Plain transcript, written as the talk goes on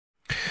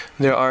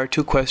There are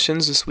two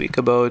questions this week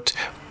about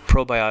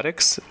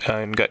probiotics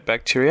and gut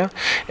bacteria,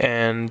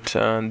 and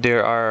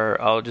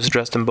I'll just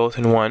address them both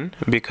in one,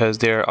 because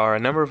there are a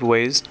number of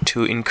ways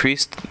to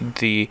increase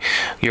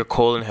your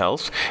colon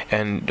health,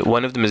 and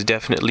one of them is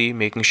definitely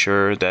making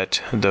sure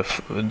that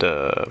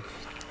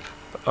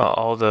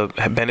all the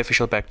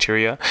beneficial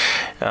bacteria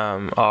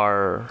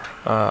are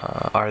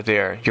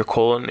there. Your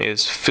colon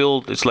is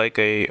filled. It's like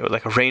a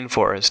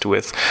rainforest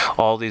with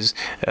all these.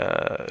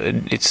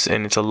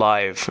 It's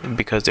alive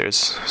because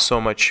there's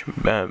so much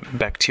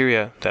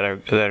bacteria that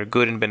are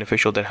good and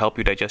beneficial, that help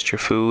you digest your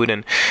food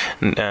and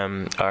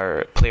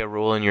play a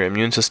role in your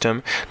immune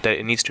system, that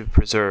it needs to be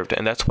preserved.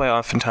 And that's why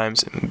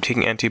oftentimes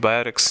taking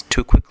antibiotics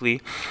too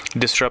quickly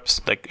disrupts,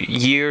 like,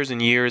 years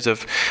and years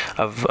of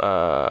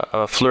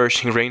a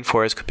flourishing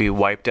rainforest could be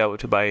wiped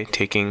out by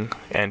taking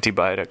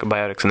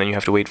antibiotics, and then you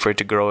have to wait for it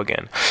to grow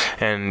again.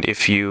 And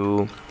if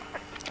you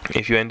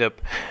end up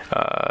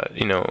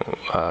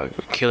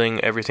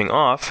killing everything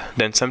off,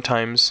 then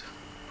sometimes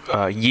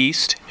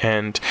yeast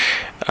and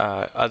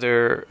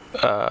other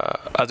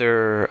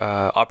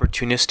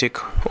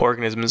opportunistic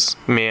organisms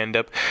may end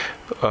up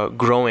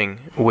growing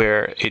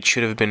where it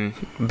should have been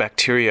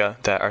bacteria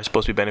that are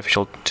supposed to be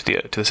beneficial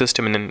to the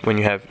system. And then when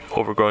you have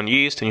overgrown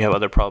yeast and you have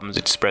other problems,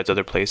 it spreads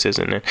other places,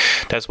 and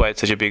that's why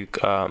it's such a big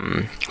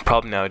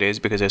problem nowadays,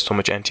 because there's so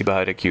much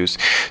antibiotic use.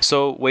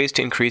 So ways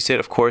to increase it,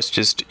 of course,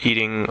 just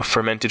eating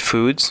fermented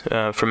foods.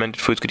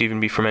 Fermented foods could even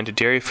be fermented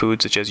dairy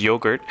foods such as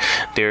yogurt.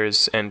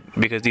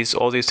 Because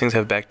all these things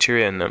have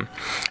bacteria in them.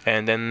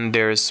 And then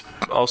there's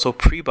also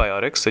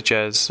prebiotics, such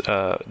as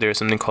there's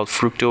something called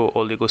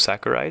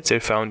fructooligosaccharides. They're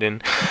found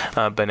in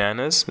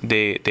bananas.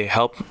 They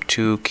help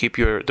to keep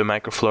the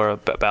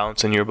microflora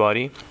balance in your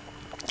body.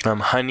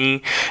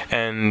 Honey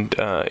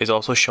is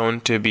also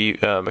shown to be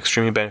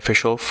extremely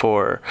beneficial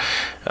for,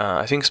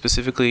 I think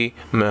specifically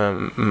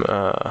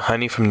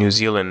honey from New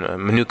Zealand,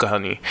 Manuka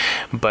honey,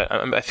 but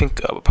I think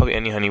probably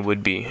any honey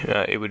would be.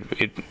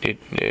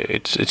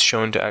 It's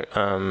shown to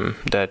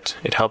that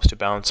it helps to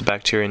balance the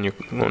bacteria in your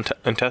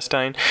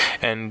intestine,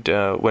 and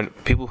when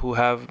people who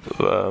have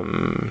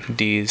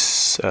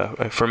these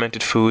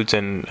fermented foods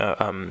and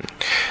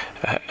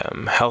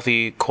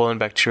healthy colon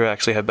bacteria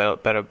actually have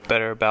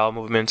better bowel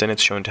movements, and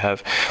it's shown to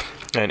have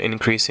an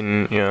increase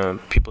in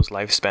people's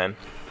lifespan.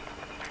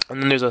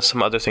 And then there's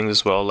some other things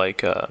as well,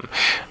 like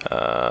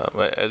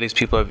at least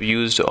people have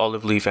used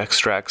olive leaf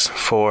extracts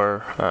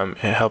for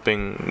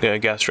helping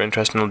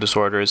gastrointestinal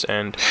disorders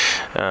and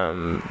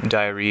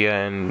diarrhea,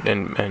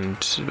 and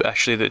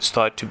actually it's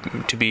thought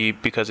to be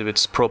because of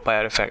its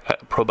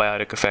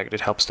probiotic effect.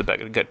 It helps the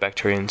gut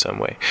bacteria in some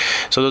way.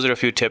 So those are a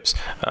few tips.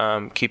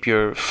 Keep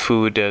your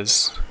food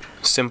as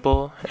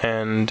simple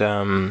and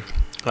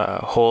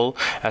whole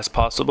as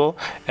possible,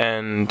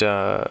 and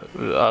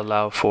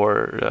allow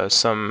for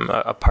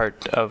a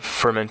part of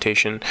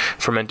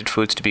fermented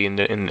foods to be in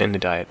the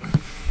diet.